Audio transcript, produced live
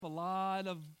lot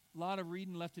of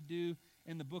reading left to do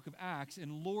in the book of Acts,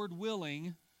 and Lord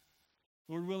willing,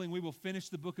 we will finish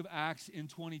the book of Acts in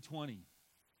 2020.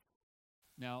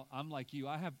 Now, I'm like you.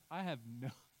 I have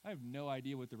no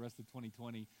idea what the rest of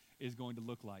 2020 is going to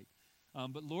look like.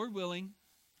 But Lord willing,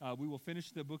 we will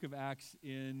finish the book of Acts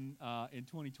in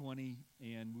 2020,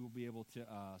 and we will be able to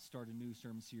start a new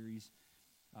sermon series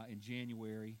in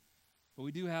January. But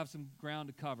we do have some ground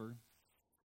to cover.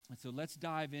 And so let's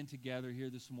dive in together here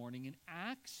this morning. In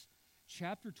Acts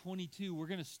chapter 22, we're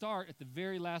going to start at the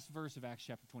very last verse of Acts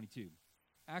chapter 22.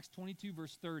 Acts 22,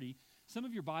 verse 30. Some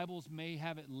of your Bibles may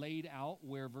have it laid out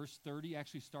where verse 30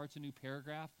 actually starts a new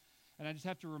paragraph. And I just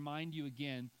have to remind you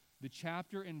again, the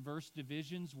chapter and verse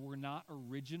divisions were not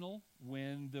original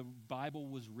when the Bible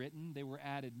was written. They were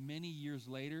added many years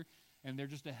later, and they're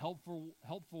just a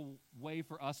helpful way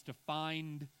for us to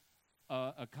find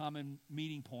a common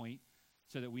meeting point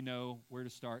so that we know where to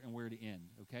start and where to end,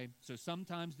 okay? So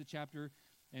sometimes the chapter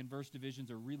and verse divisions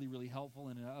are really, really helpful,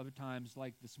 and at other times,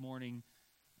 like this morning,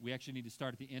 we actually need to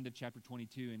start at the end of chapter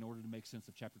 22 in order to make sense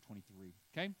of chapter 23,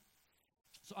 okay?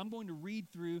 So I'm going to read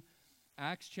through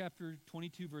Acts chapter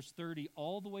 22, verse 30,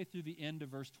 all the way through the end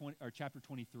of chapter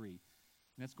 23. And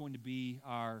that's going to be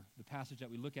the passage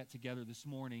that we look at together this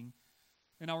morning.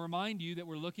 And I'll remind you that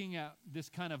we're looking at this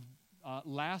kind of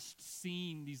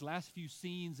these last few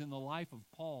scenes in the life of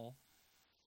Paul.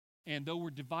 And though we're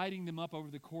dividing them up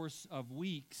over the course of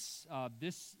weeks,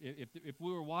 if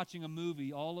we were watching a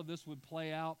movie, all of this would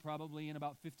play out probably in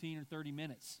about 15 or 30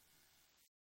 minutes.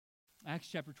 Acts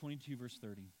chapter 22, verse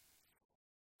 30.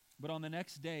 But on the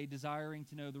next day, desiring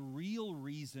to know the real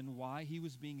reason why he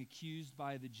was being accused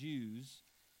by the Jews,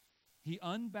 he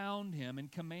unbound him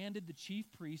and commanded the chief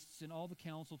priests and all the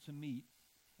council to meet.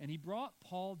 And he brought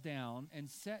Paul down and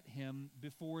set him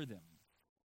before them.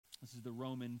 This is the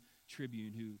Roman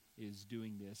tribune who is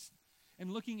doing this.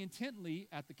 And looking intently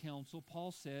at the council,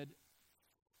 Paul said,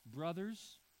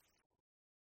 "Brothers,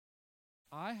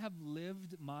 I have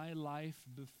lived my life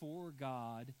before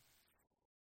God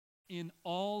in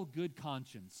all good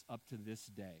conscience up to this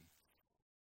day."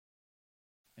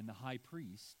 And the high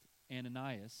priest,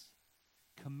 Ananias,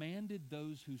 commanded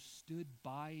those who stood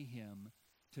by him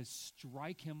to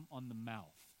strike him on the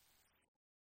mouth.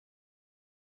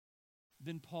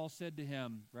 Then Paul said to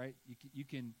him, right, you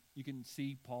can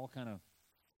see Paul kind of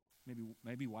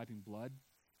maybe wiping blood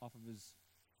off of his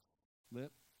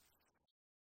lip.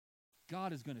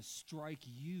 "God is going to strike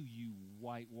you, you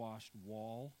whitewashed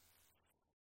wall.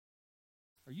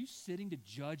 Are you sitting to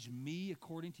judge me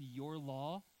according to your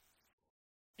law?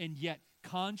 And yet,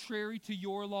 contrary to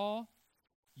your law,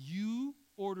 you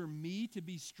order me to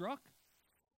be struck?"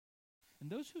 And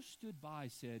those who stood by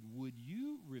said, "Would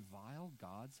you revile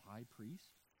God's high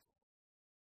priest?"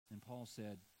 And Paul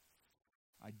said,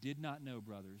 "I did not know,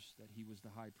 brothers, that he was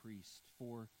the high priest.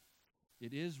 For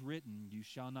it is written, you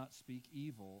shall not speak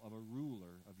evil of a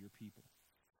ruler of your people."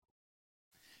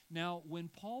 Now, when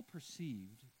Paul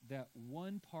perceived that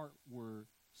one part were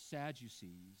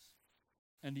Sadducees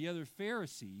and the other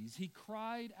Pharisees, he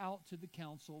cried out to the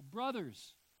council,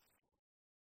 "Brothers,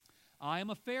 I am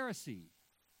a Pharisee,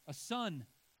 a son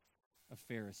of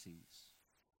Pharisees.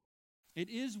 It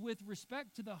is with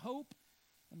respect to the hope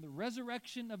and the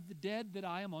resurrection of the dead that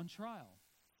I am on trial."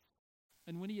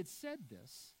 And when he had said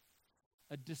this,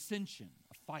 a dissension,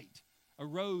 a fight,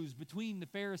 arose between the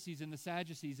Pharisees and the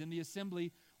Sadducees, and the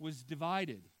assembly was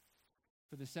divided.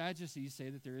 For the Sadducees say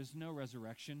that there is no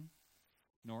resurrection,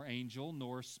 nor angel,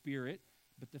 nor spirit,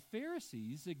 but the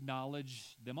Pharisees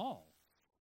acknowledge them all.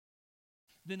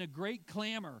 Then a great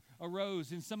clamor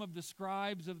arose, and some of the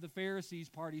scribes of the Pharisees'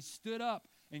 party stood up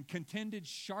and contended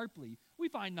sharply. "We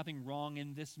find nothing wrong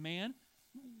in this man.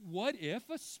 What if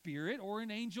a spirit or an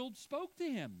angel spoke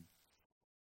to him?"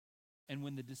 And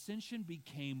when the dissension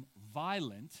became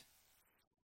violent,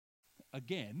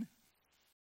 again,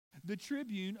 the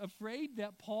tribune, afraid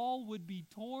that Paul would be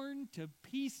torn to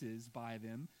pieces by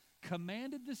them,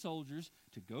 commanded the soldiers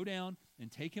to go down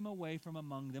and take him away from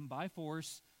among them by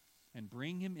force and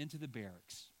bring him into the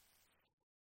barracks.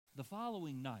 The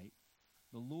following night,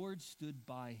 the Lord stood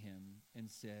by him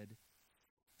and said,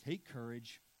 "Take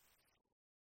courage,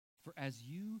 for as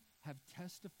you have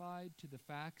testified to the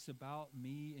facts about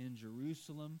me in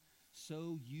Jerusalem,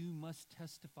 so you must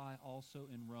testify also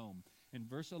in Rome." And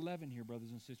verse 11 here,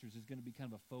 brothers and sisters, is going to be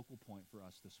kind of a focal point for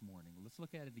us this morning. Let's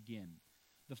look at it again.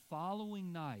 The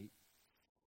following night,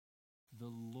 the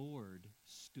Lord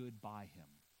stood by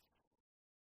him.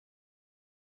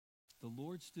 The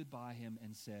Lord stood by him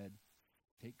and said,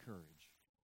 "Take courage,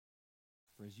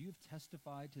 for as you have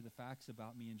testified to the facts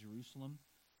about me in Jerusalem,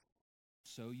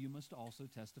 so you must also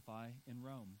testify in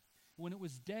Rome. When it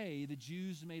was day, the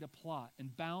Jews made a plot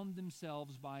and bound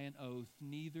themselves by an oath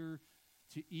neither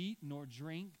to eat nor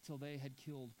drink till they had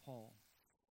killed Paul.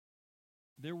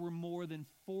 There were more than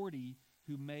 40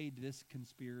 who made this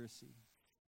conspiracy.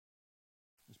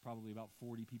 There's probably about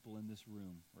 40 people in this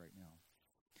room right now.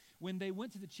 When they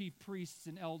went to the chief priests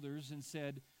and elders and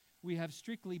said, "We have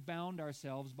strictly bound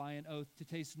ourselves by an oath to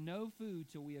taste no food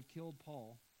till we have killed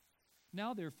Paul.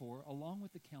 Now, therefore, along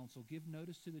with the council, give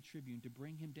notice to the tribune to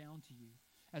bring him down to you,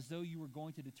 as though you were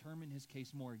going to determine his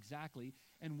case more exactly.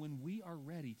 And when we are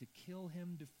ready to kill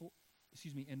him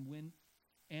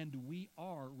we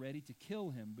are ready to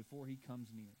kill him before he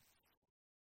comes near."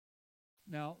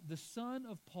 Now, the son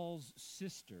of Paul's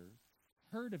sister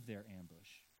heard of their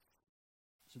ambush.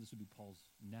 So this would be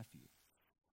Paul's nephew.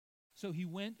 So he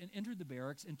went and entered the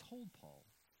barracks and told Paul.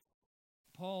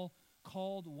 Paul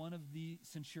called one of the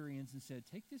centurions and said,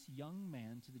 "Take this young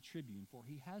man to the tribune, for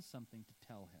he has something to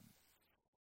tell him."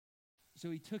 So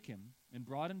he took him and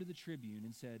brought him to the tribune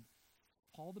and said,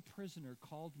 "Paul the prisoner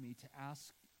called me to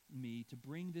ask me to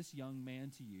bring this young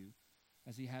man to you,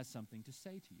 as he has something to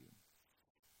say to you."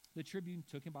 The tribune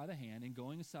took him by the hand and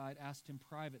going aside asked him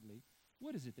privately,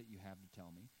 "What is it that you have to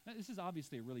tell me?" Now, this is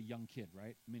obviously a really young kid,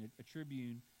 right? I mean, a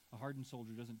tribune, a hardened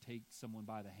soldier, doesn't take someone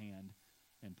by the hand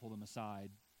and pull them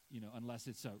aside, unless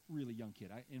it's a really young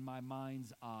kid. In my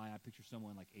mind's eye, I picture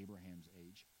someone like Abraham's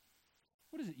age.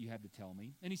 "What is it you have to tell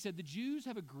me?" And he said, "The Jews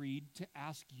have agreed to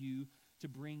ask you to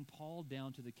bring Paul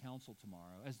down to the council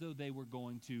tomorrow, as though they were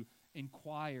going to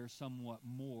inquire somewhat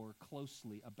more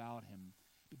closely about him.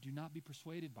 But do not be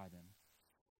persuaded by them.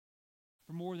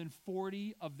 For more than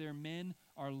 40 of their men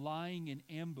are lying in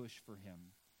ambush for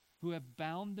him, who have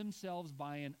bound themselves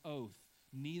by an oath,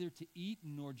 neither to eat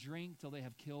nor drink till they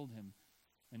have killed him.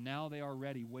 And now they are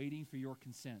ready, waiting for your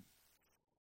consent."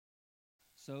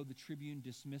 So the tribune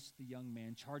dismissed the young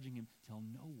man, charging him, "Tell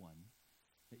no one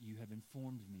that you have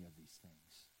informed me of these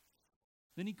things."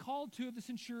 Then he called 2 of the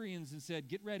centurions and said,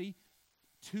 "Get ready,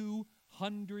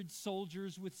 200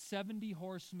 soldiers with 70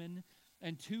 horsemen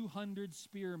and 200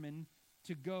 spearmen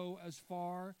to go as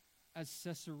far as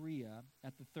Caesarea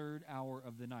at the 3rd hour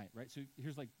of the night." Right? So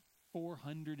here's like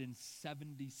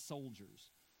 470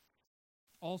 soldiers.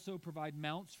 "Also provide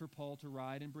mounts for Paul to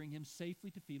ride and bring him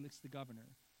safely to Felix the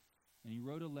governor." And he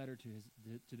wrote a letter to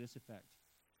this effect.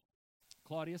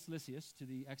 "Claudius Lysias, to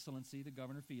the excellency, the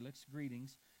governor Felix,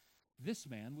 greetings. This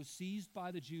man was seized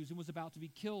by the Jews and was about to be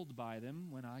killed by them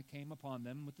when I came upon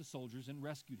them with the soldiers and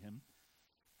rescued him,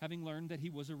 having learned that he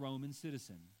was a Roman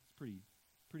citizen." It's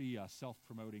pretty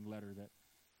self-promoting letter that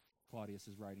Claudius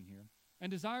is writing here. "And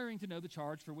desiring to know the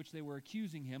charge for which they were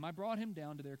accusing him, I brought him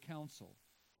down to their council.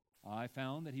 I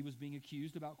found that he was being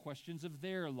accused about questions of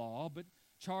their law, but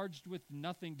charged with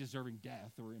nothing deserving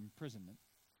death or imprisonment.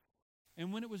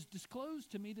 And when it was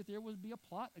disclosed to me that there would be a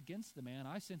plot against the man,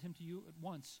 I sent him to you at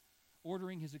once,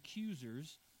 ordering his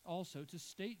accusers also to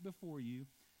state before you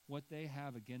what they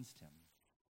have against him."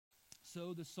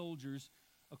 So the soldiers,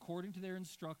 according to their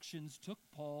instructions, took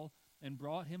Paul and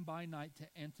brought him by night to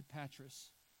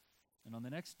Antipatris. And on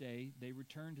the next day they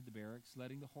returned to the barracks,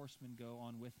 letting the horsemen go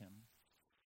on with him.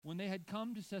 When they had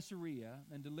come to Caesarea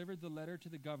and delivered the letter to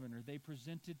the governor, they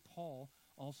presented Paul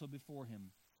also before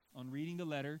him. On reading the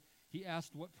letter, he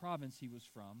asked what province he was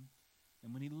from.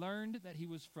 And when he learned that he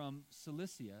was from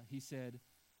Cilicia, he said,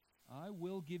 "I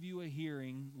will give you a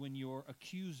hearing when your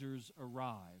accusers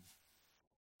arrive."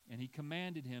 And he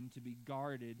commanded him to be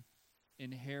guarded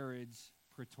in Herod's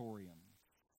praetorium.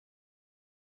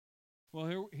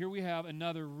 Well, here we have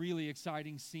another really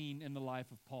exciting scene in the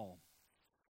life of Paul.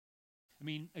 I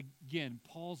mean, again,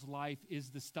 Paul's life is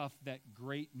the stuff that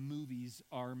great movies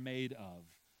are made of.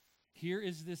 Here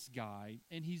is this guy,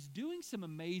 and he's doing some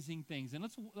amazing things. And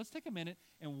let's take a minute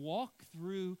and walk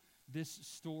through this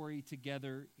story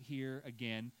together here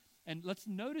again. And let's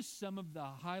notice some of the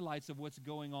highlights of what's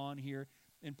going on here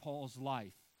in Paul's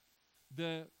life.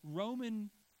 The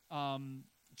Roman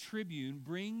tribune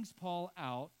brings Paul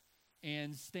out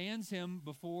and stands him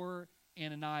before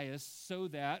Ananias so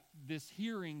that this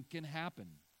hearing can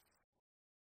happen.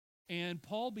 And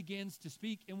Paul begins to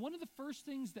speak. And one of the first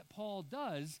things that Paul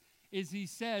does is he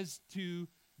says to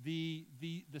the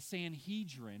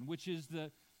Sanhedrin, which is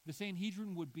the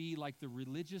Sanhedrin would be like the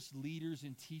religious leaders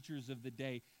and teachers of the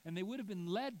day. And they would have been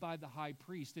led by the high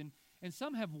priest. And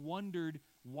some have wondered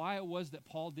why it was that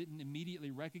Paul didn't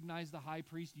immediately recognize the high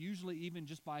priest. Usually even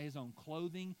just by his own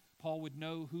clothing, Paul would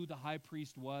know who the high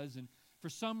priest was. And for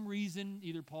some reason,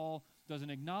 either Paul doesn't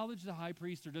acknowledge the high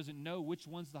priest or doesn't know which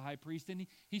one's the high priest. And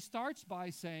he starts by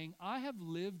saying, "I have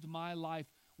lived my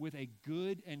life with a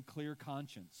good and clear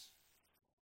conscience.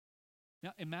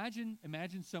 Now, imagine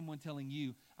someone telling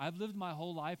you, I've lived my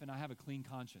whole life and I have a clean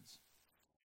conscience.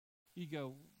 You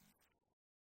go,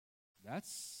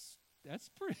 that's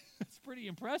pretty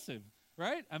impressive,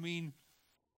 right? I mean,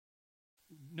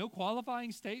 no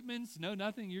qualifying statements, no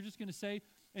nothing. You're just going to say,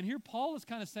 and here Paul is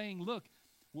kind of saying, look,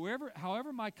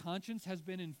 however my conscience has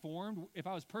been informed, if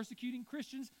I was persecuting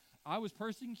Christians, I was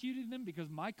persecuting them because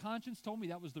my conscience told me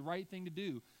that was the right thing to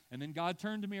do. And then God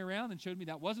turned to me around and showed me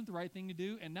that wasn't the right thing to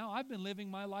do. And now I've been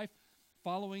living my life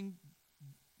following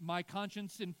my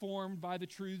conscience informed by the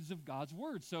truths of God's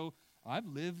word. So I've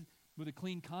lived with a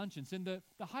clean conscience. And the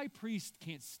high priest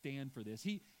can't stand for this.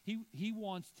 He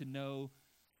wants to know,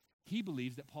 he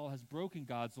believes that Paul has broken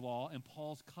God's law, and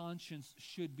Paul's conscience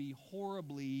should be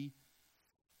horribly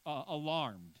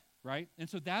alarmed, right? And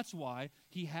so that's why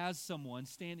he has someone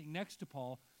standing next to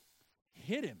Paul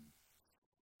hit him,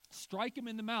 strike him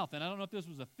in the mouth. And I don't know if this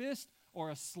was a fist or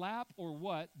a slap or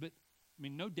what, but I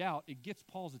mean, no doubt it gets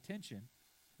Paul's attention.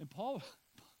 And Paul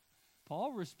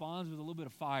responds with a little bit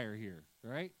of fire here,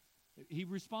 right? He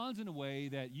responds in a way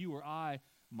that you or I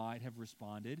might have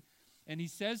responded. And he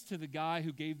says to the guy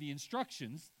who gave the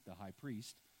instructions, the high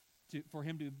priest, for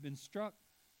him to have been struck,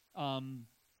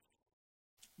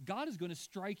 God is going to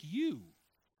strike you,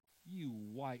 you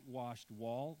whitewashed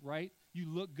wall, right? You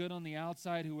look good on the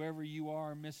outside, whoever you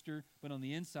are, mister, but on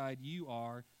the inside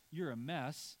you're a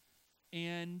mess.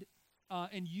 And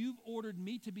you've ordered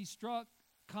me to be struck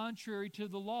contrary to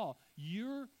the law.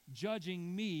 You're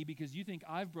judging me because you think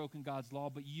I've broken God's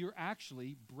law, but you're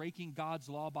actually breaking God's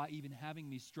law by even having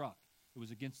me struck. It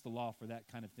was against the law for that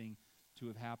kind of thing to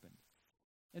have happened.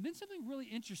 And then something really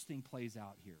interesting plays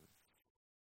out here.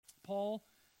 Paul,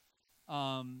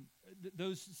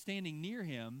 those standing near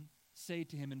him say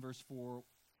to him in verse 4,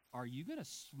 are you going to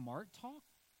smart talk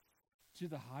to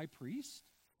the high priest?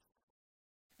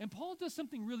 And Paul does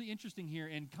something really interesting here,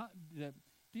 and the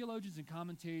theologians and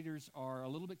commentators are a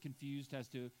little bit confused as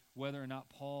to whether or not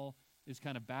Paul is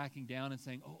kind of backing down and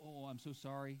saying, oh, I'm so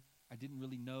sorry. I didn't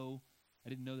know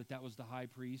that was the high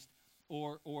priest.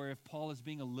 Or if Paul is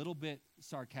being a little bit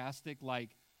sarcastic,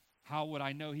 like, how would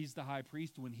I know he's the high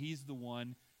priest when he's the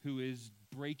one who is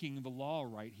breaking the law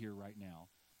right here, right now?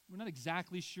 We're not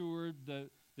exactly sure the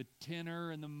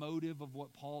tenor and the motive of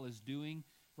what Paul is doing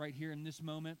right here in this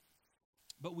moment.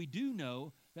 But we do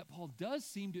know that Paul does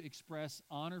seem to express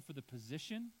honor for the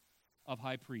position of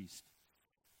high priest.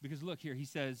 Because look here, he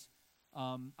says,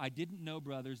 I didn't know,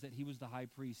 brothers, that he was the high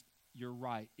priest. You're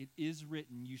right. It is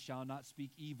written, you shall not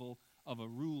speak evil of a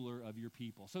ruler of your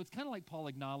people. So it's kind of like Paul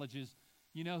acknowledges,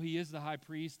 he is the high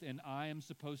priest, and I am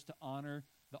supposed to honor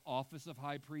the office of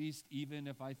high priest, even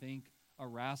if I think a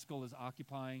rascal is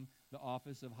occupying the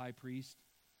office of high priest.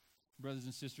 Brothers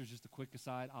and sisters, just a quick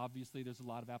aside, obviously there's a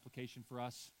lot of application for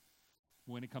us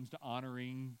when it comes to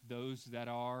honoring those that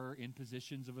are in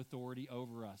positions of authority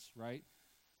over us, right?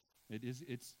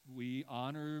 We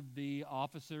honor the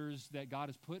officers that God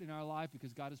has put in our life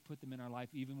because God has put them in our life,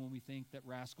 even when we think that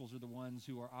rascals are the ones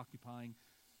who are occupying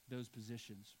those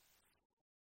positions.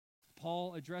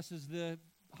 Paul addresses the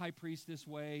high priest this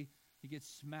way. He gets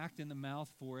smacked in the mouth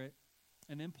for it.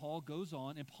 And then Paul goes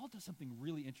on, and Paul does something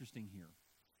really interesting here.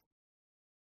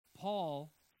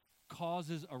 Paul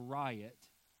causes a riot,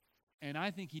 and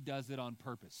I think he does it on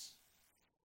purpose.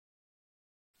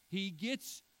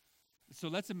 So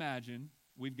let's imagine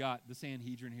we've got the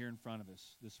Sanhedrin here in front of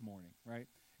us this morning, right?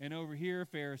 And over here are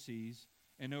Pharisees,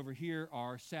 and over here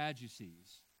are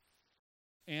Sadducees.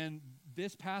 And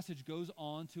this passage goes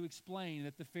on to explain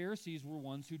that the Pharisees were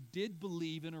ones who did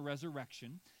believe in a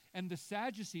resurrection, and the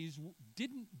Sadducees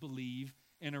didn't believe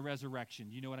in a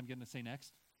resurrection. You know what I'm going to say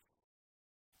next?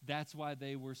 That's why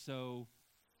they were so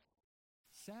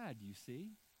sad, you see.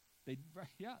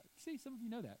 See, some of you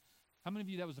know that. How many of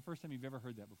you, that was the first time you've ever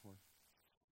heard that before?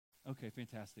 Okay,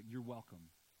 fantastic. You're welcome.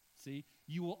 See,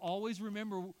 you will always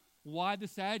remember why the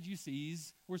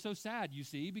Sadducees were so sad, you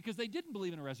see, because they didn't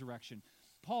believe in a resurrection.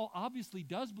 Paul obviously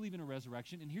does believe in a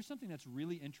resurrection, and here's something that's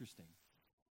really interesting.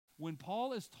 When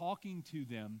Paul is talking to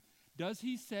them, does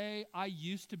he say, I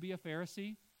used to be a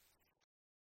Pharisee?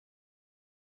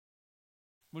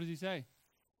 What does he say?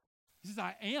 He says,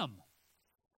 I am.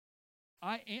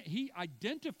 He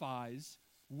identifies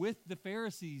with the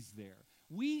Pharisees there.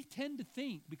 We tend to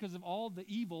think, because of all the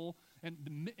evil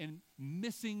and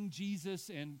missing Jesus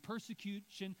and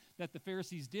persecution that the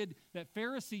Pharisees did, that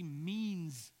Pharisee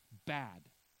means bad.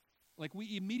 Like,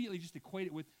 we immediately just equate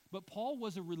it with, but Paul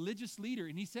was a religious leader,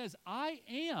 and he says, I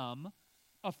am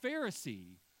a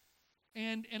Pharisee.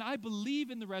 And I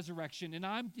believe in the resurrection, and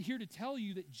I'm here to tell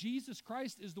you that Jesus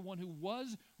Christ is the one who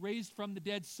was raised from the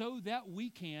dead so that we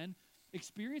can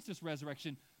experience this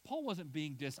resurrection. Paul wasn't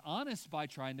being dishonest by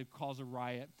trying to cause a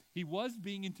riot. He was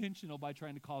being intentional by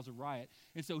trying to cause a riot.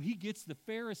 And so he gets the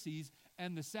Pharisees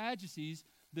and the Sadducees,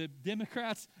 the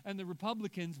Democrats and the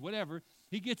Republicans, whatever,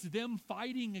 he gets them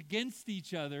fighting against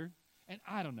each other. And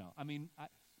I don't know. I mean,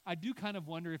 I do kind of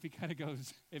wonder if he kind of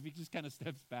goes, if he just kind of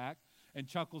steps back and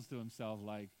chuckles to himself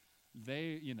like,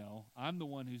 I'm the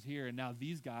one who's here, and now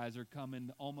these guys are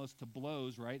coming almost to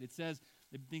blows, right? It says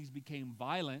that things became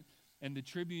violent, and the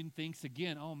tribune thinks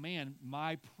again, oh man,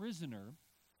 my prisoner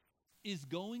is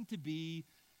going to be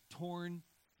torn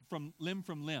from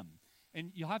limb.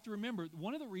 And you'll have to remember,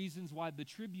 one of the reasons why the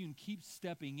tribune keeps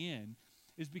stepping in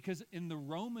is because in the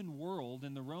Roman world,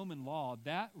 in the Roman law,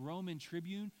 that Roman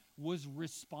tribune was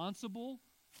responsible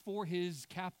for his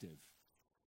captive.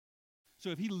 So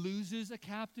if he loses a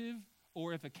captive,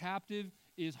 or if a captive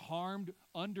is harmed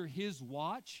under his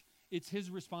watch, it's his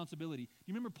responsibility.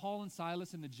 You remember Paul and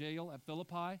Silas in the jail at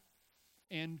Philippi?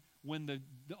 And when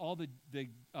all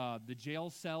the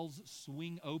jail cells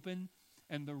swing open,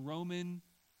 and the Roman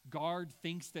guard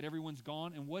thinks that everyone's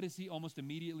gone, and what does he almost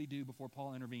immediately do before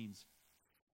Paul intervenes?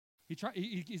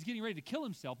 He's getting ready to kill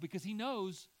himself because he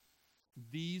knows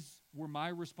these were my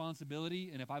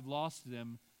responsibility, and if I've lost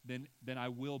them, then I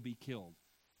will be killed.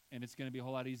 And it's going to be a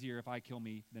whole lot easier if I kill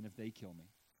me than if they kill me.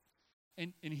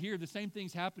 And here the same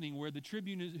thing's happening where the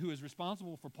tribune who is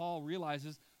responsible for Paul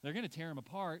realizes they're going to tear him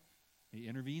apart. He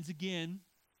intervenes again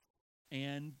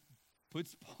and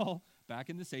puts Paul back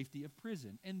in the safety of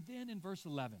prison. And then in verse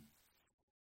 11,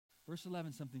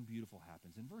 something beautiful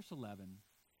happens. In verse 11,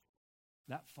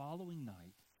 that following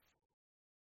night,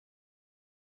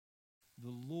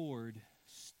 the Lord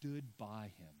stood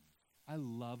by him. I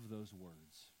love those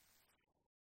words.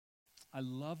 I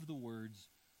love the words,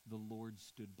 the Lord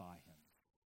stood by him.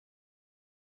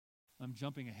 I'm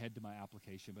jumping ahead to my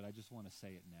application, but I just want to say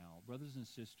it now. Brothers and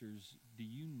sisters, do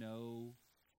you know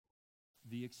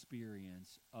the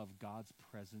experience of God's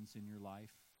presence in your life?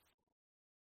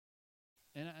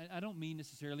 And I don't mean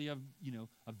necessarily a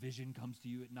vision comes to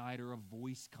you at night or a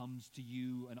voice comes to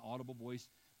you, an audible voice,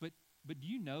 but do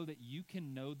you know that you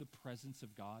can know the presence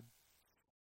of God?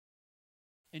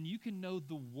 And you can know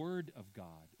the Word of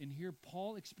God. And here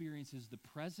Paul experiences the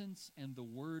presence and the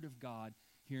Word of God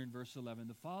here in verse 11.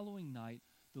 The following night,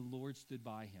 the Lord stood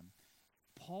by him.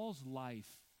 Paul's life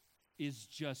is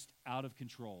just out of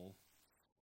control.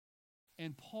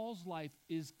 And Paul's life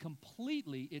is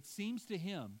completely, it seems to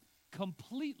him,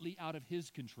 completely out of his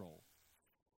control.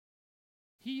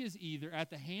 He is either at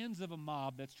the hands of a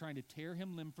mob that's trying to tear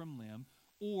him limb from limb,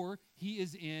 or he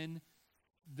is in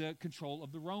the control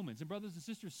of the Romans. And brothers and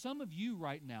sisters, some of you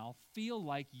right now feel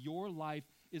like your life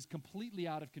is completely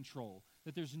out of control,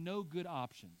 that there's no good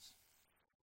options.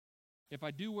 If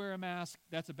I do wear a mask,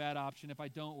 that's a bad option. If I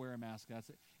don't wear a mask, that's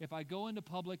it. If I go into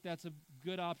public, that's a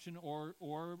good option,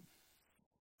 or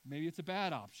maybe it's a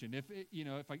bad option.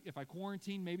 If I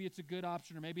quarantine, maybe it's a good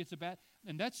option, or maybe it's a bad.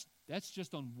 And that's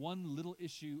just on one little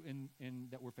issue in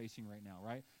that we're facing right now,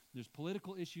 right? There's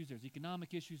political issues, there's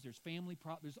economic issues, there's family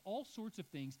problems, there's all sorts of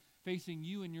things facing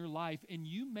you in your life, and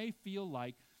you may feel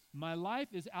like my life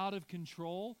is out of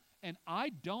control, and I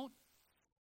don't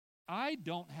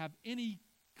have any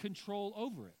control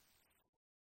over it.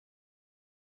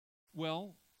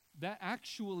 Well, that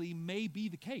actually may be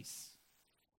the case.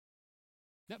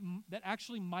 That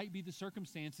actually might be the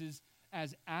circumstances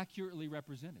as accurately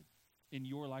represented in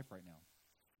your life right now.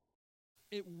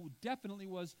 It definitely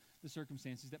was the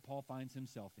circumstances that Paul finds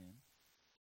himself in.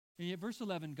 And yet, verse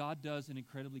 11, God does an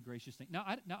incredibly gracious thing. Now,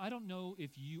 I don't know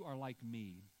if you are like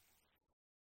me.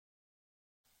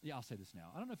 Yeah, I'll say this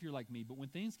now. I don't know if you're like me, but when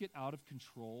things get out of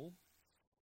control,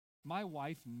 my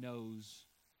wife knows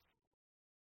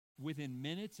within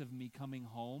minutes of me coming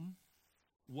home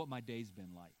what my day's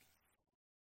been like.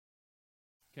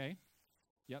 Okay?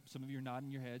 Yep, some of you are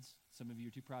nodding your heads. Some of you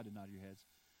are too proud to nod your heads.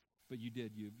 But you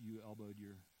did. You elbowed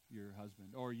your husband.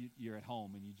 Or you're at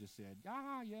home and you just said,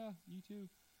 yeah, you too.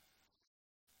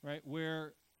 Right?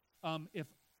 Where if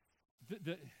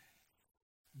the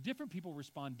different people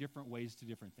respond different ways to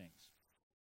different things.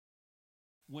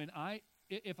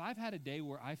 If I've had a day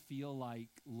where I feel like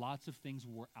lots of things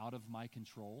were out of my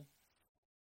control,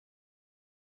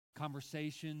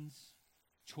 conversations,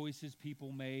 choices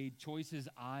people made, choices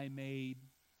I made,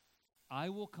 I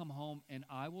will come home and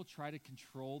I will try to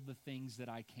control the things that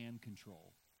I can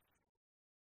control.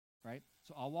 Right?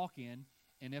 So I'll walk in,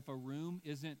 and if a room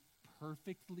isn't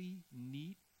perfectly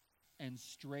neat and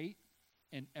straight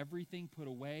and everything put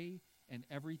away and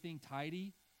everything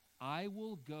tidy, I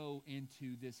will go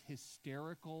into this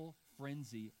hysterical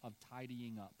frenzy of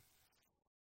tidying up.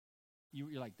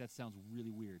 You're like, that sounds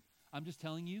really weird. I'm just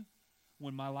telling you,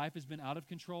 when my life has been out of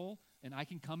control and I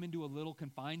can come into a little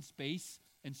confined space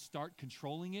and start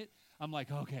controlling it, I'm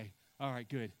like, okay, all right,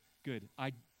 good.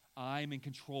 I'm in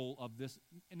control of this.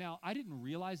 Now, I didn't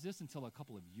realize this until a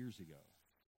couple of years ago.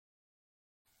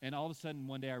 And all of a sudden,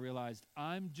 one day I realized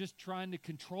I'm just trying to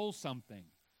control something.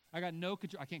 I got no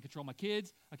control. I can't control my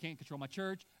kids. I can't control my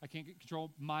church. I can't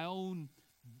control my own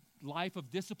life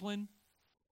of discipline.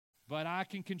 But I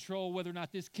can control whether or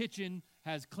not this kitchen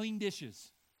has clean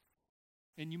dishes.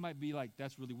 And you might be like,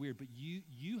 that's really weird. But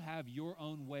you have your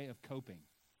own way of coping,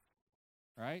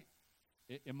 right?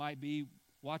 It might be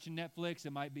watching Netflix.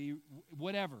 It might be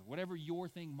whatever your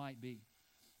thing might be.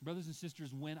 Brothers and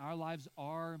sisters, when our lives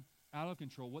are out of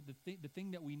control, the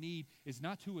thing that we need is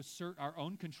not to assert our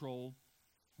own control.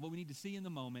 What we need to see in the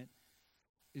moment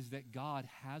is that God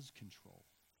has control.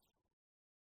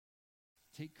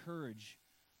 Take courage,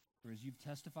 for as you've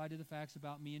testified to the facts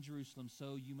about me in Jerusalem,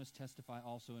 so you must testify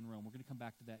also in Rome. We're going to come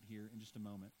back to that here in just a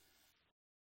moment.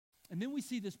 And then we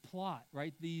see this plot,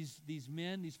 right? These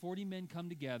 40 men come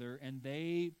together, and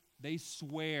they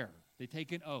swear. They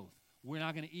take an oath. We're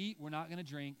not going to eat, we're not going to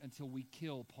drink until we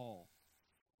kill Paul.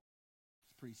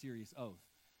 It's a pretty serious oath.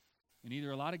 And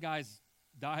either a lot of guys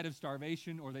died of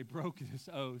starvation or they broke this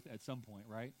oath at some point,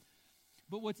 right?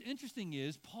 But what's interesting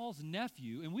is Paul's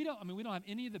nephew, and we don't have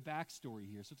any of the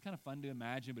backstory here, so it's kind of fun to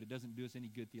imagine, but it doesn't do us any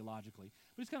good theologically.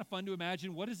 But it's kind of fun to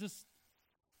imagine,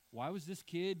 why was this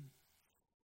kid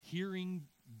hearing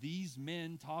these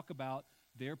men talk about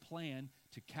their plan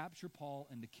to capture Paul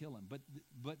and to kill him?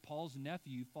 But Paul's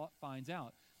nephew finds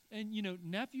out. And,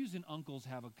 nephews and uncles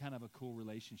have a kind of a cool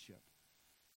relationship.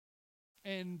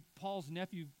 And Paul's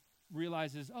nephew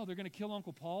realizes, they're going to kill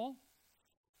Uncle Paul?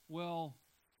 Well,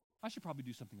 I should probably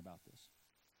do something about this.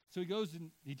 So he goes and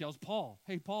he tells Paul,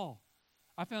 hey, Paul,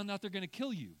 I found out they're going to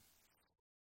kill you.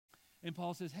 And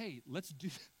Paul says, hey, let's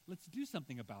do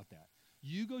something about that.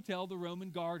 You go tell the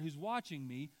Roman guard who's watching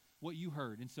me what you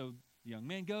heard. And so the young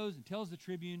man goes and tells the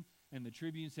tribune, and the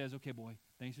tribune says, okay, boy,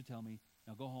 thanks for telling me.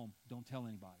 Now go home. Don't tell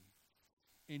anybody.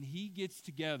 And he gets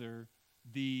together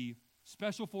the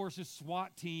Special Forces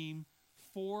SWAT team,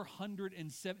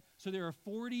 407. So there are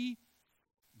 40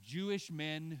 Jewish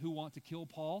men who want to kill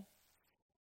Paul.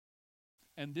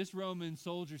 And this Roman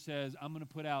soldier says, I'm going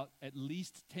to put out at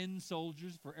least 10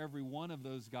 soldiers for every one of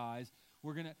those guys.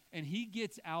 And he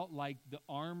gets out like the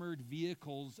armored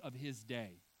vehicles of his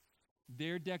day.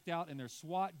 They're decked out in their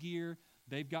SWAT gear.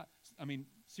 They've got,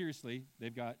 seriously,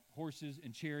 they've got horses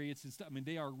and chariots and stuff.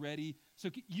 They are ready. So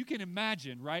you can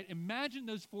imagine, right? Imagine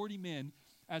those 40 men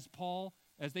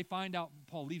as they find out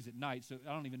Paul leaves at night. So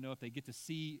I don't even know if they get to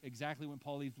see exactly when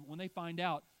Paul leaves. But when they find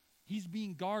out, he's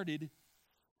being guarded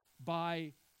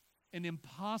by an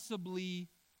impossibly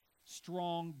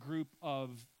strong group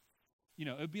of,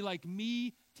 it'd be like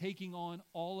me taking on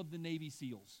all of the Navy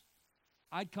SEALs.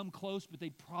 I'd come close, but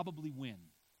they'd probably win.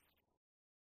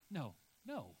 No,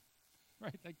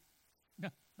 right? No,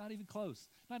 not even close.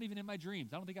 Not even in my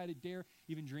dreams. I don't think I'd dare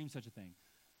even dream such a thing.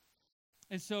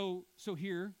 And so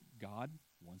here, God,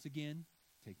 once again,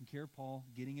 taking care of Paul,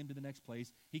 getting him to the next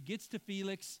place. He gets to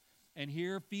Felix, and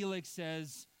here Felix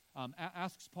says,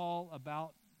 asks Paul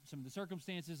about some of the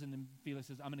circumstances, and then Felix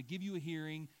says, I'm going to give you a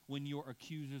hearing when your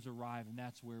accusers arrive, and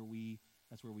that's where we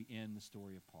end the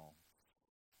story of Paul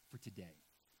for today.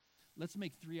 Let's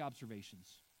make three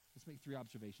observations.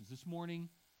 This morning,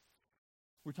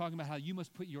 we're talking about how you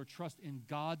must put your trust in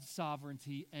God's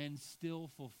sovereignty and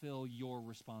still fulfill your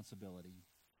responsibility.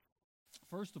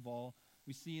 First of all,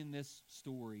 we see in this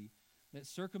story that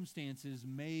circumstances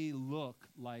may look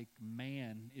like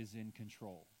man is in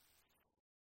control.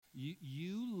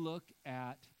 You look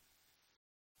at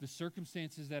the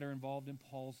circumstances that are involved in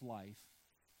Paul's life,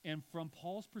 and from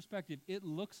Paul's perspective, it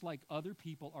looks like other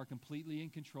people are completely in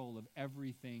control of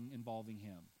everything involving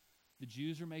him. The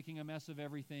Jews are making a mess of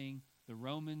everything. The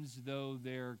Romans, though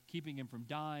they're keeping him from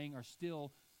dying,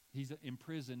 he's in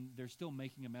prison. They're still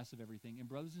making a mess of everything. And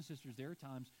brothers and sisters, there are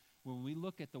times when we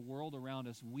look at the world around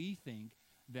us, we think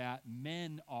that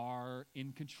men are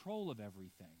in control of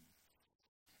everything,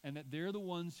 and that they're the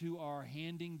ones who are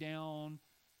handing down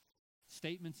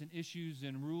statements and issues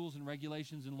and rules and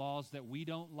regulations and laws that we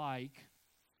don't like,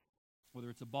 whether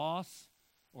it's a boss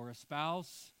or a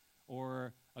spouse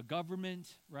or a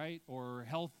government, right, or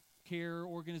health care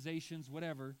organizations,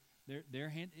 whatever.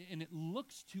 And it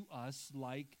looks to us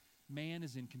like man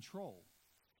is in control.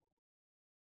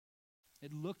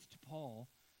 It looked to Paul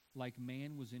like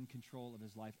man was in control of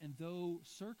his life. And though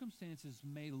circumstances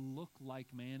may look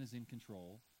like man is in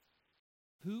control,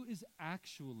 who is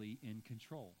actually in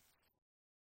control?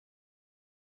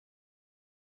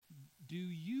 Do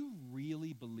you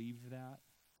really believe that?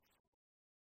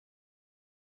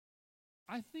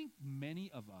 I think many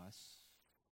of us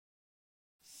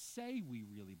say we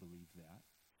really believe that.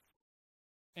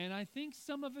 And I think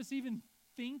some of us even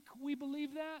think we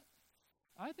believe that.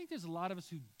 I think there's a lot of us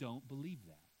who don't believe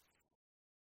that.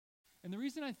 And the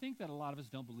reason I think that a lot of us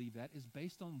don't believe that is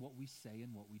based on what we say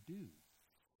and what we do.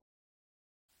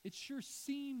 It sure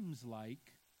seems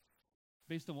like,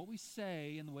 based on what we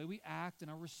say and the way we act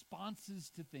and our responses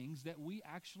to things, that we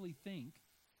actually think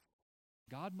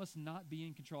God must not be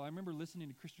in control. I remember listening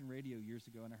to Christian radio years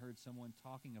ago, and I heard someone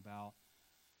talking about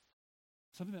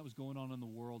something that was going on in the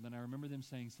world, and I remember them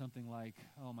saying something like,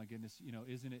 "Oh my goodness,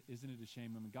 isn't it a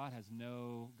shame? I mean, God has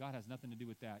nothing to do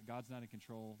with that. God's not in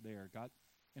control there."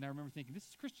 And I remember thinking, this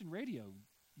is Christian radio.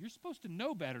 You're supposed to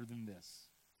know better than this.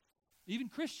 Even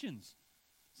Christians,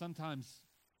 sometimes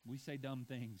we say dumb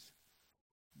things.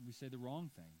 We say the wrong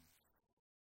thing.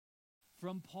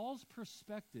 From Paul's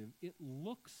perspective, it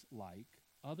looks like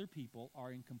other people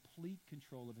are in complete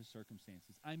control of his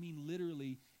circumstances. I mean,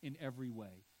 literally in every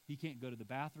way. He can't go to the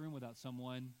bathroom without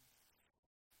someone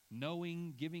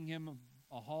giving him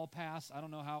a hall pass. I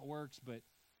don't know how it works, but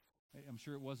I'm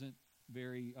sure it wasn't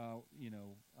very, a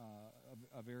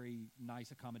very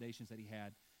nice accommodations that he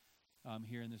had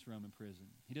here in this Roman prison.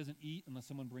 He doesn't eat unless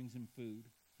someone brings him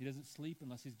food. He doesn't sleep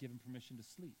unless he's given permission to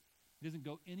sleep. He doesn't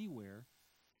go anywhere.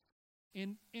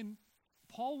 And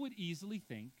Paul would easily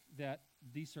think that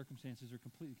these circumstances are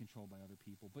completely controlled by other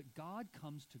people. But God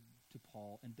comes to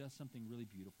Paul and does something really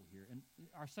beautiful here. And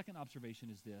our second observation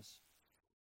is this: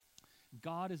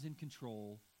 God is in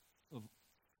control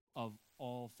of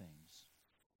all things.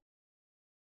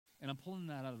 And I'm pulling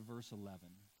that out of verse 11.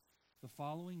 The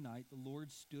following night, the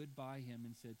Lord stood by him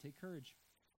and said, "Take courage.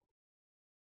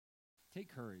 Take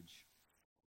courage.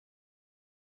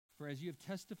 For as you have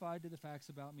testified to the facts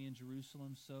about me in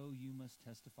Jerusalem, so you must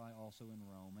testify also in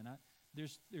Rome." And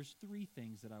there's three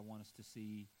things that I want us to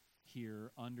see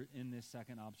here in this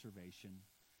second observation.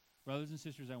 Brothers and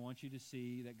sisters, I want you to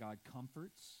see that God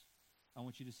comforts. I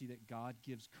want you to see that God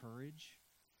gives courage.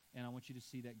 And I want you to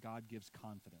see that God gives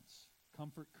confidence.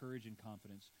 Comfort, courage, and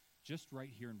confidence, just right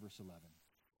here in verse 11.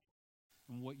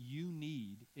 And what you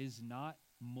need is not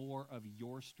more of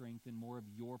your strength and more of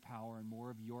your power and more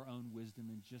of your own wisdom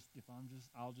and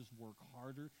I'll just work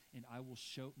harder and I will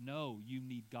show. No, you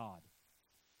need God.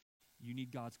 You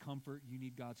need God's comfort, you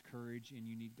need God's courage, and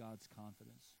you need God's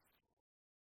confidence.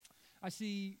 I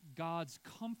see God's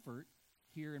comfort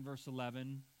here in verse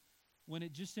 11 when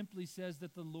it just simply says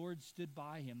that the Lord stood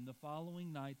by him. The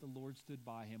following night, the Lord stood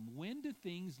by him. When do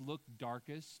things look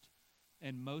darkest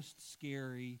and most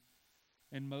scary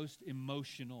and most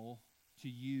emotional to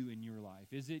you in your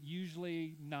life? Is it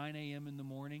usually 9 a.m. in the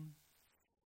morning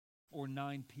or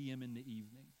 9 p.m. in the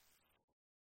evening?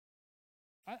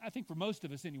 I think for most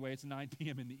of us anyway, it's 9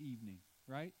 p.m. in the evening,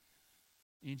 right?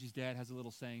 Angie's dad has a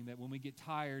little saying that when we get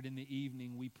tired in the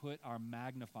evening, we put our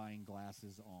magnifying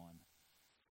glasses on.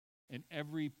 And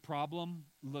every problem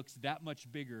looks that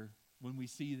much bigger when we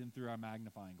see them through our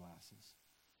magnifying glasses.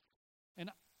 And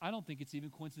I don't think it's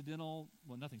even coincidental.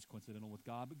 Well, nothing's coincidental with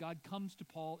God, but God comes to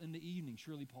Paul in the evening.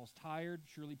 Surely Paul's tired.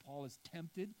 Surely Paul is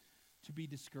tempted to be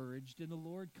discouraged. And the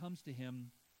Lord comes to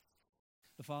him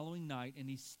the following night, and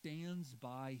he stands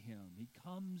by him.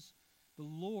 The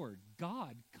Lord,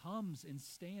 God, comes and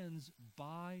stands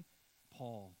by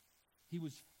Paul. He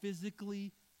was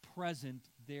physically present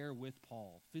there with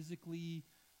Paul. Physically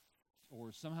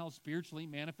or somehow spiritually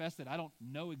manifested. I don't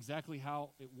know exactly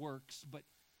how it works, but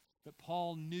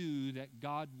Paul knew that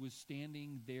God was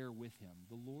standing there with him.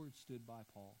 The Lord stood by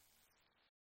Paul.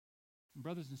 And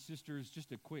brothers and sisters,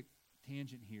 just a quick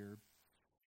tangent here.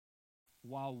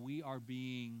 While we are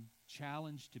being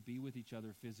challenged to be with each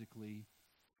other physically,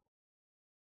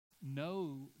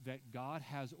 know that God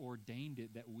has ordained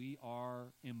it that we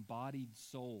are embodied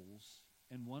souls.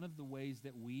 And one of the ways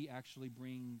that we actually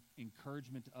bring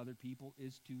encouragement to other people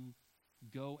is to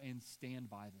go and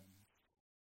stand by them.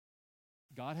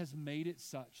 God has made it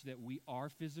such that we are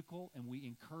physical and we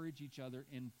encourage each other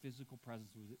in physical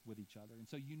presence with each other. And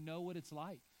so you know what it's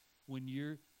like when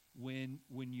you're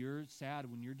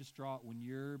sad, when you're distraught, when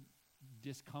you're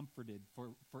discomforted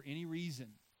for any reason.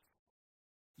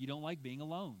 You don't like being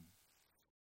alone.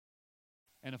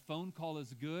 And a phone call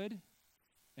is good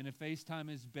and a FaceTime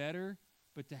is better,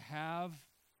 but to have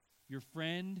your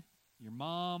friend, your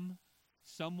mom,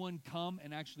 someone come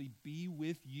and actually be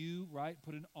with you, right?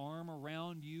 Put an arm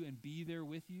around you and be there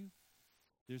with you,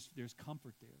 there's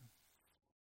comfort there.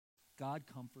 God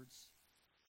comforts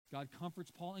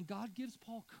Paul, and God gives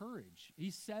Paul courage.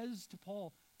 He says to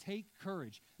Paul, take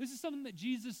courage. This is something that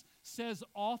Jesus says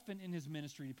often in his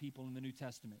ministry to people in the New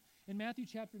Testament. In Matthew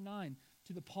chapter 9,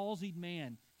 to the palsied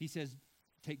man, he says,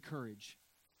 take courage.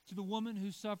 To the woman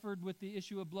who suffered with the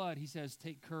issue of blood, he says,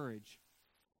 take courage.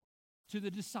 To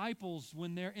the disciples,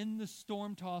 when they're in the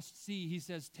storm-tossed sea, he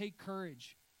says, take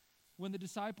courage. When the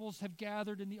disciples have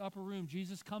gathered in the upper room,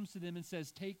 Jesus comes to them and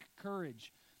says, take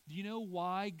courage. Do you know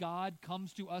why God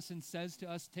comes to us and says to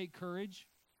us, take courage?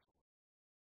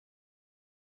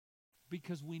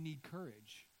 Because we need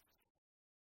courage.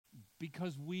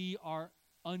 Because we are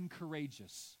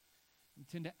uncourageous. We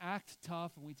tend to act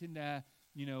tough, and we tend to,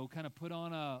 kind of put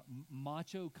on a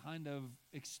macho kind of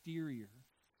exterior.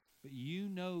 But you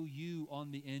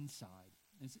on the inside.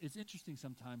 It's interesting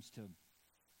sometimes to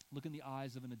look in the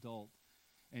eyes of an adult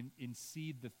and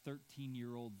see the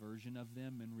 13-year-old version of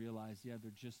them and realize,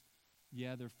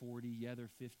 they're 40, they're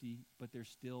 50, but they're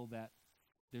still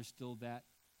that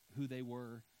who they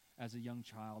were as a young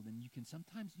child. And you can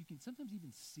sometimes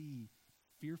even see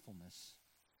fearfulness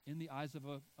in the eyes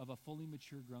of a fully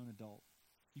mature grown adult.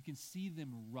 You can see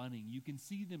them running. You can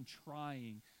see them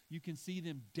trying. You can see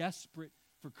them desperate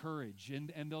for courage.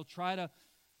 And they'll try to,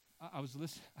 I was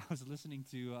listening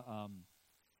to, I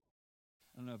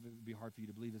don't know if it would be hard for you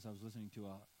to believe this. I was listening to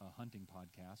a hunting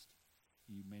podcast.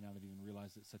 You may not have even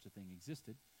realized that such a thing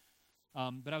existed.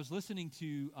 But I was listening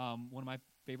to one of my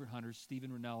favorite hunters, Stephen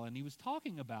Ranella, and he was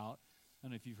talking about, I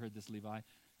don't know if you've heard this, Levi,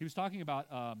 he was talking about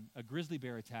a grizzly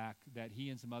bear attack that he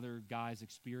and some other guys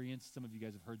experienced. Some of you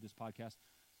guys have heard this podcast.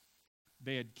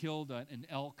 They had killed an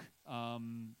elk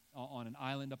on an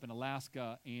island up in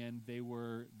Alaska, and they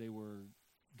were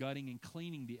gutting and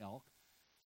cleaning the elk.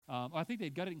 I think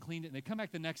they'd gutted and cleaned it, and they come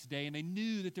back the next day, and they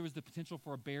knew that there was the potential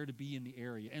for a bear to be in the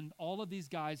area. And all of these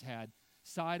guys had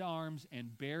sidearms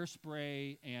and bear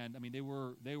spray, and they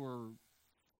were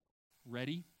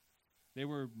ready. They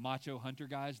were macho hunter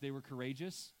guys. They were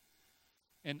courageous.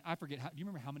 And I forget, do you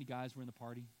remember how many guys were in the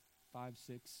party? 5,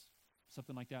 6,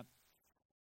 something like that?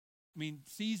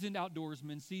 Seasoned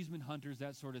outdoorsmen, seasoned hunters,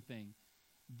 that sort of thing.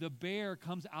 The bear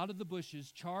comes out of the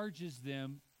bushes, charges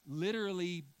them,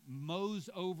 literally mows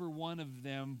over one of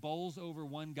them, bowls over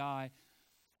one guy,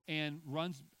 and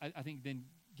runs, I think then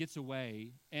gets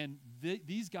away. And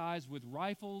these guys with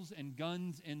rifles and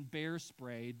guns and bear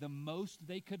spray, the most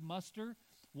they could muster,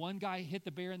 one guy hit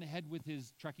the bear in the head with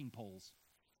his trekking poles.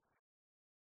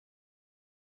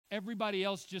 Everybody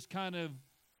else just kind of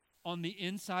on the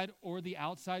inside or the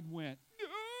outside went,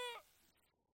 "Ah!"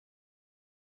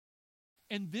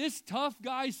 And this tough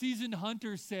guy, seasoned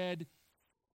hunter, said,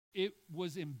 it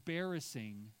was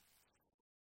embarrassing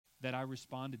that I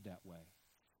responded that way.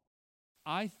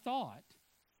 I thought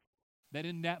that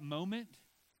in that moment,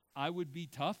 I would be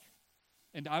tough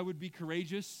and I would be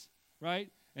courageous,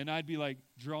 right? And I'd be like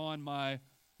drawing my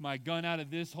gun out of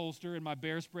this holster and my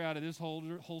bear spray out of this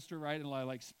holster, right? And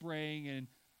like spraying and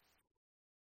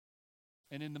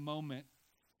in the moment.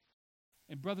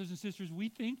 And brothers and sisters, we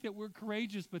think that we're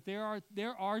courageous, but there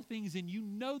are things, and you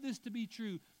know this to be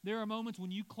true. There are moments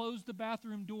when you close the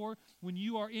bathroom door, when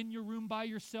you are in your room by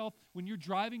yourself, when you're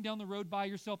driving down the road by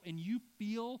yourself, and you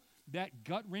feel that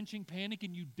gut-wrenching panic,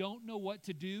 and you don't know what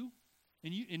to do,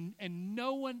 and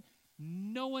no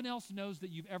one else knows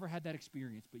that you've ever had that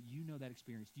experience, but you know that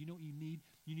experience. Do you know what you need?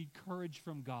 You need courage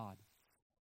from God.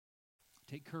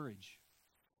 Take courage.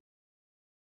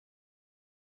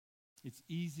 It's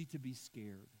easy to be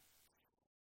scared.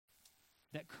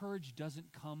 That courage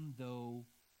doesn't come, though,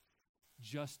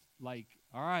 just like,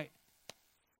 all right,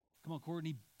 come on,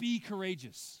 Courtney, be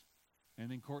courageous. And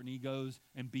then Courtney goes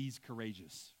and be's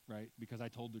courageous, right? Because I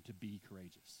told her to be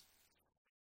courageous.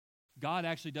 God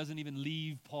actually doesn't even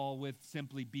leave Paul with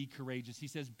simply be courageous. He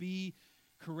says, be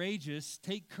courageous,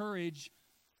 take courage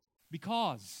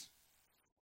because.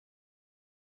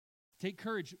 Take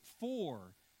courage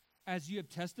for. As you have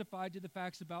testified to the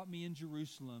facts about me in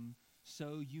Jerusalem,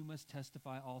 so you must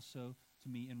testify also to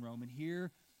me in Rome. And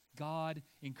here, God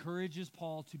encourages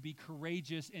Paul to be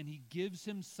courageous, and he gives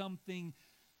him something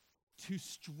to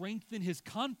strengthen his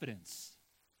confidence.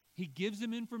 He gives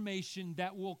him information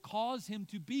that will cause him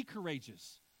to be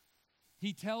courageous.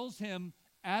 He tells him,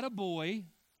 attaboy,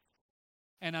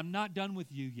 and I'm not done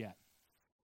with you yet.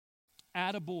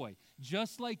 Attaboy.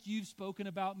 Just like you've spoken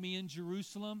about me in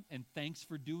Jerusalem, and thanks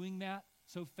for doing that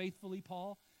so faithfully,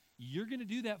 Paul, you're going to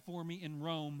do that for me in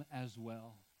Rome as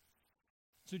well.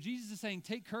 So Jesus is saying,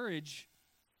 take courage,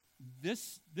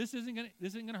 this isn't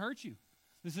gonna hurt you.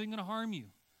 This isn't gonna harm you.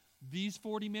 These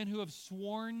 40 men who have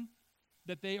sworn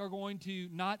that they are going to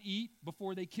not eat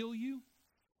before they kill you,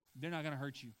 they're not gonna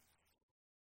hurt you.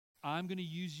 I'm going to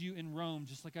use you in Rome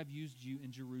just like I've used you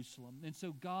in Jerusalem. And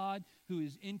so God, who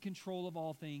is in control of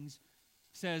all things,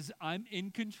 says, I'm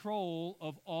in control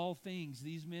of all things.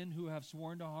 These men who have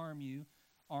sworn to harm you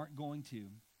aren't going to.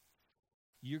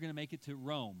 You're going to make it to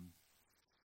Rome.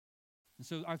 And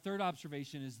so our third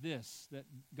observation is this, that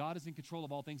God is in control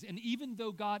of all things. And even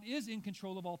though God is in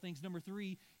control of all things, number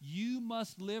 3, you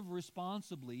must live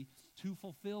responsibly to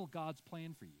fulfill God's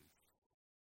plan for you.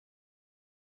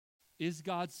 Is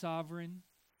God sovereign?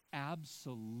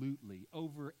 Absolutely.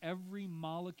 Over every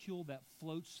molecule that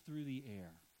floats through the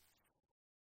air.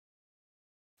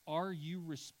 Are you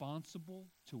responsible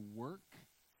to work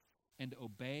and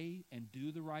obey and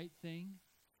do the right thing?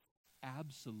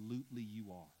 Absolutely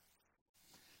you are.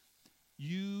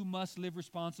 You must live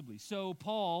responsibly. So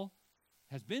Paul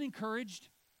has been encouraged,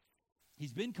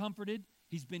 he's been comforted,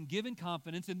 he's been given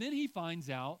confidence, and then he finds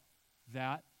out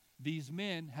that these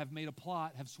men have made a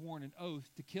plot, have sworn an oath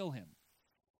to kill him.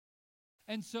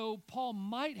 And so Paul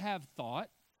might have thought,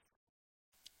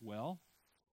 well,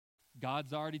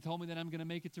 God's already told me that I'm going to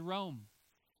make it to Rome.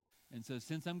 And so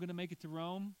since I'm going to make it to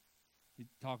Rome, he's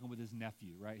talking with his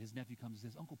nephew, right? His nephew comes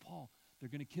and says, Uncle Paul, they're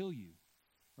going to kill you,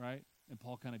 right? And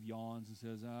Paul kind of yawns and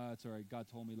says, it's all right. God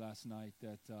told me last night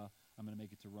that I'm going to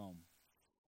make it to Rome.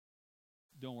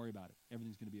 Don't worry about it.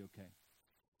 Everything's going to be okay.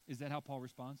 Is that how Paul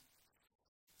responds?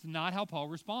 It's not how Paul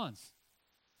responds.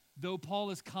 Though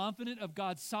Paul is confident of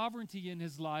God's sovereignty in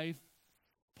his life,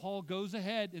 Paul goes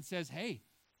ahead and says, hey,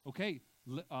 okay,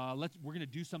 we're going to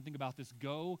do something about this.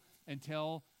 Go and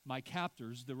tell my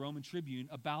captors, the Roman tribune,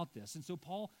 about this. And so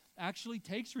Paul actually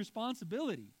takes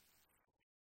responsibility.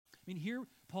 I mean, here,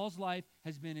 Paul's life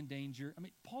has been in danger.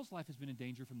 Paul's life has been in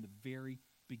danger from the very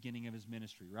beginning of his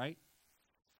ministry, right?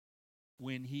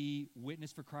 When he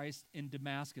witnessed for Christ in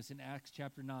Damascus in Acts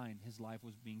chapter 9, his life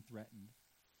was being threatened.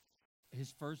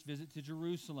 His first visit to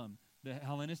Jerusalem, the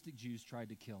Hellenistic Jews tried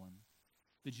to kill him.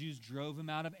 The Jews drove him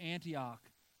out of Antioch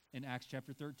in Acts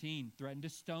chapter 13, threatened to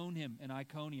stone him in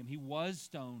Iconium. He was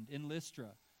stoned in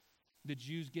Lystra. The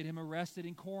Jews get him arrested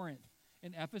in Corinth.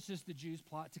 In Ephesus, the Jews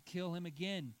plot to kill him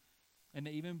again. And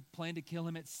they even plan to kill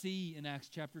him at sea in Acts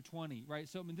chapter 20, right?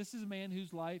 So, this is a man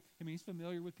whose life, he's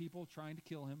familiar with people trying to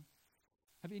kill him.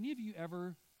 Have any of you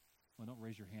ever, well, don't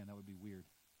raise your hand, that would be weird.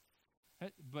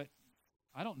 But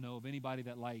I don't know of anybody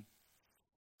that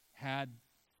had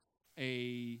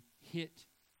a hit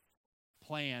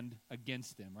planned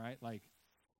against them, right? Like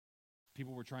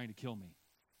people were trying to kill me.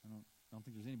 I don't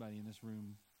think there's anybody in this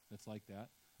room that's like that.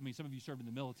 Some of you served in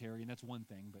the military, and that's one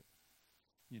thing, but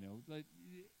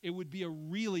it would be a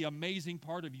really amazing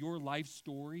part of your life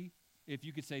story if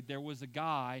you could say there was a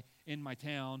guy in my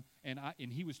town and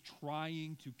he was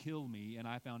trying to kill me and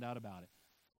I found out about it.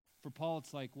 For Paul,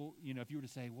 it's like, well, if you were to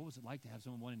say, what was it like to have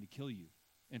someone wanting to kill you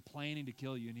and planning to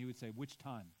kill you? And he would say, which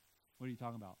time? What are you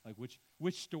talking about? Like,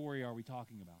 which story are we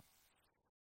talking about?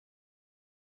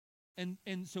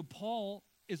 And so Paul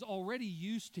is already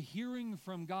used to hearing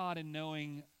from God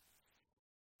and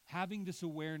having this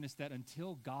awareness that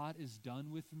until God is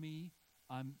done with me,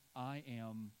 I'm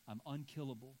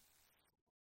unkillable.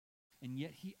 And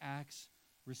yet he acts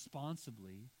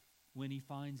responsibly when he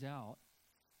finds out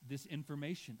this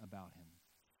information about him.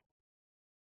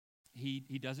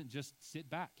 He doesn't just sit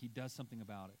back. He does something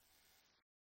about it.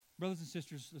 Brothers and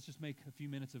sisters, let's just make a few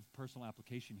minutes of personal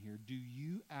application here. Do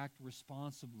you act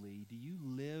responsibly? Do you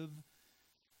live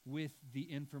with the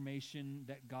information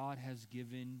that God has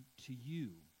given to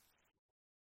you?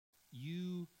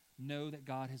 You know that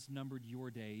God has numbered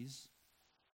your days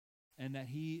and that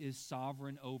he is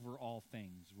sovereign over all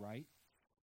things, right?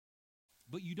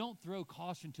 But you don't throw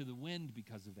caution to the wind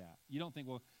because of that. You don't think,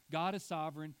 well, God is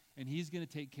sovereign and he's going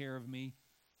to take care of me.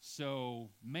 So,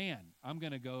 man, I'm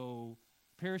going to go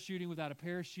parachuting without a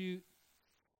parachute.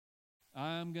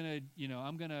 I'm going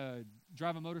to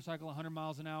drive a motorcycle 100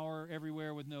 miles an hour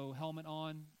everywhere with no helmet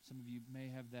on. Some of you may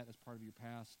have that as part of your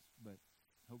past, but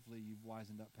hopefully you've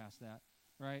wisened up past that,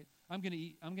 right? I'm going to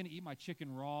eat my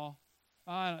chicken raw.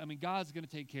 God's going to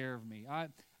take care of me.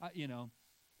 I'm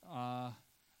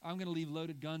going to leave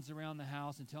loaded guns around the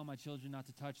house and tell my children not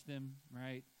to touch them,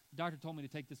 right? The doctor told me to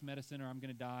take this medicine or I'm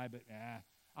going to die, but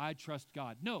I trust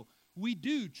God. No, we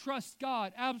do trust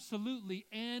God, absolutely,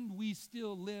 and we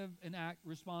still live and act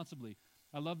responsibly.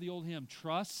 I love the old hymn,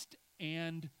 trust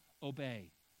and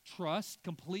obey. Trust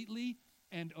completely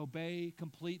and obey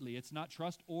completely. It's not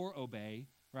trust or obey,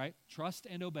 right? Trust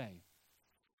and obey.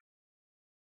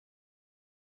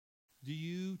 Do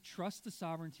you trust the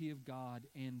sovereignty of God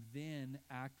and then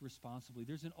act responsibly?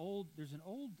 There's an old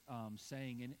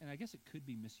saying, and I guess it could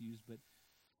be misused, but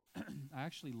I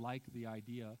actually like the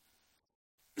idea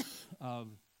of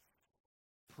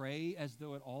pray as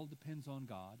though it all depends on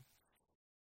God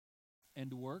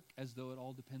and work as though it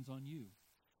all depends on you.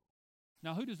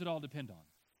 Now, who does it all depend on?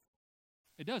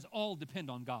 It does all depend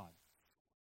on God.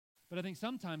 But I think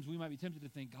sometimes we might be tempted to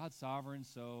think God's sovereign,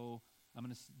 so I'm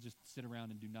going to just sit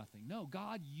around and do nothing. No,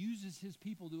 God uses his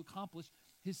people to accomplish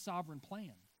his sovereign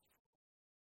plan.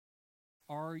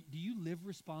 Do you live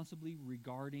responsibly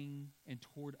regarding and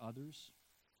toward others?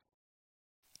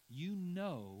 You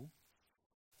know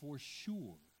for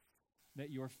sure that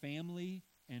your family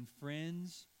and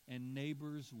friends and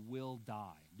neighbors will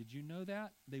die. Did you know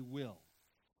that? They will.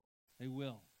 They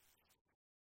will.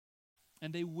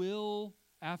 And they will,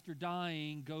 after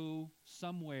dying, go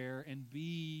somewhere and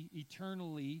be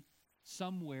eternally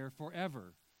somewhere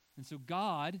forever. And so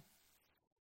God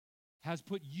has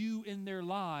put you in their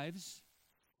lives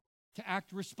to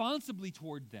act responsibly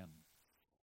toward them.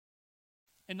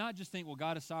 And not just think, well,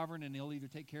 God is sovereign and he'll either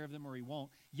take care of them or he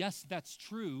won't. Yes, that's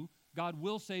true. God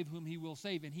will save whom he will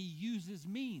save, and he uses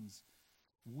means.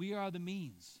 We are the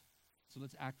means. So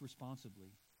let's act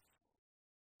responsibly.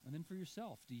 And then for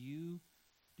yourself, do you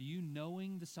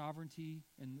knowing the sovereignty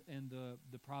and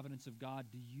the providence of God,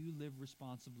 do you live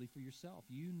responsibly for yourself?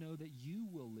 You know that you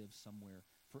will live somewhere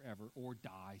forever or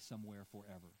die somewhere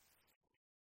forever.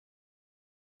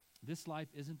 This life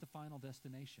isn't the final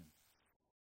destination,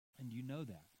 and you know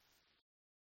that.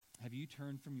 Have you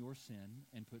turned from your sin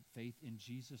and put faith in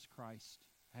Jesus Christ?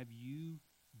 Have you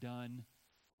done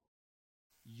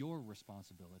your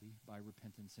responsibility by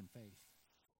repentance and faith?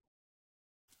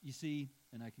 You see,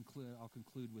 and I'll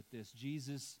conclude with this.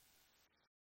 Jesus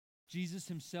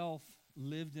himself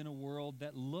lived in a world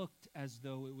that looked as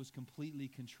though it was completely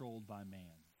controlled by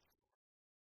man.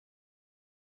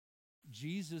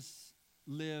 Jesus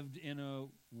lived in a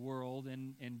world,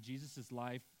 and Jesus'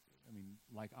 life,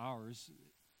 like ours,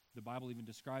 the Bible even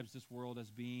describes this world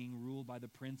as being ruled by the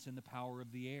prince and the power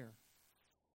of the air.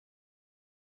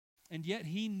 And yet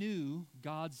he knew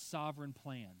God's sovereign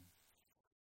plan.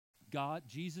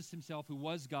 Jesus himself, who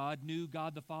was God, knew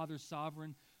God the Father's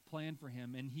sovereign plan for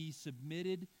him, and he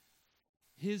submitted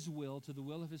his will to the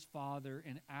will of his Father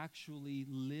and actually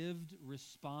lived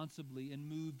responsibly and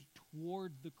moved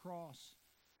toward the cross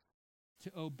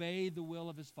to obey the will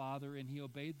of his Father, and he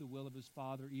obeyed the will of his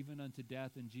Father even unto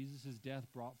death, and Jesus' death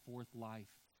brought forth life.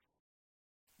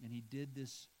 And he did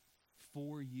this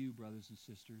for you, brothers and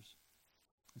sisters.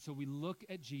 And so we look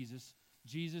at Jesus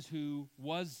who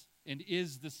was and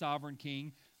is the sovereign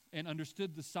king, and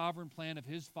understood the sovereign plan of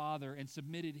his Father and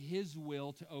submitted his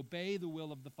will to obey the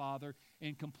will of the Father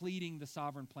in completing the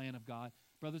sovereign plan of God.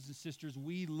 Brothers and sisters,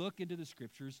 we look into the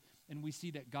Scriptures and we see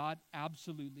that God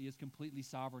absolutely is completely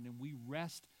sovereign, and we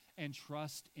rest and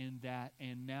trust in that,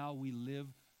 and now we live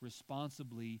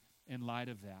responsibly in light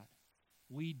of that.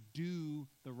 We do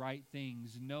the right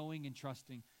things, knowing and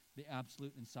trusting the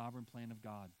absolute and sovereign plan of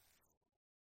God.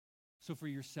 So for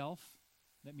yourself,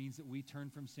 that means that we turn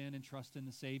from sin and trust in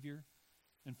the Savior.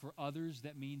 And for others,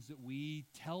 that means that we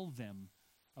tell them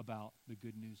about the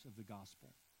good news of the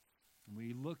gospel. And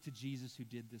we look to Jesus, who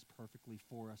did this perfectly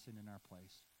for us and in our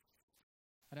place.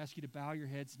 I'd ask you to bow your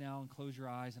heads now and close your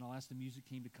eyes, and I'll ask the music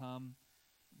team to come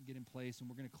and get in place. And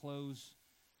we're going to close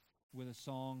with the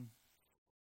song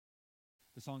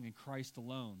In Christ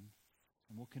Alone.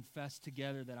 And we'll confess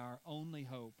together that our only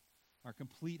hope, our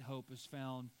complete hope, is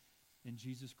found in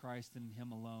Jesus Christ and in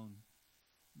him alone.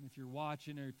 And if you're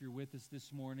watching or if you're with us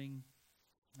this morning,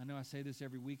 I know I say this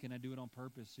every week and I do it on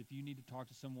purpose. If you need to talk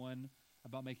to someone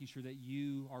about making sure that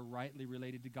you are rightly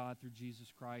related to God through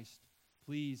Jesus Christ,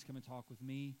 please come and talk with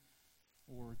me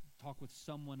or talk with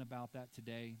someone about that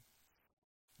today.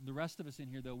 The rest of us in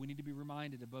here, though, we need to be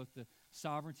reminded of both the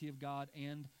sovereignty of God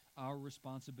and our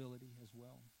responsibility as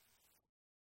well.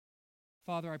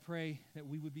 Father, I pray that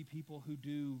we would be people who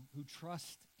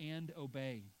trust and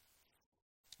obey.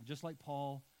 Just like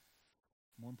Paul,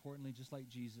 more importantly, just like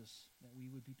Jesus, that we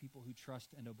would be people who trust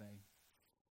and obey.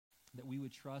 That we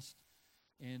would trust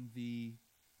in the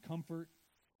comfort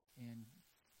and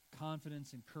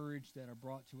confidence and courage that are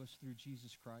brought to us through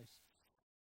Jesus Christ.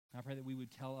 I pray that we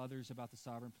would tell others about the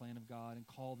sovereign plan of God and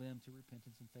call them to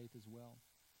repentance and faith as well.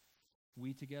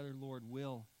 We together, Lord,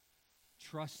 will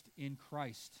trust in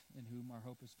Christ, in whom our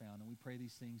hope is found. And we pray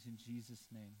these things in Jesus'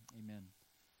 name. Amen.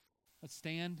 Let's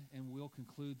stand, and we'll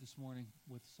conclude this morning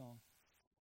with a song.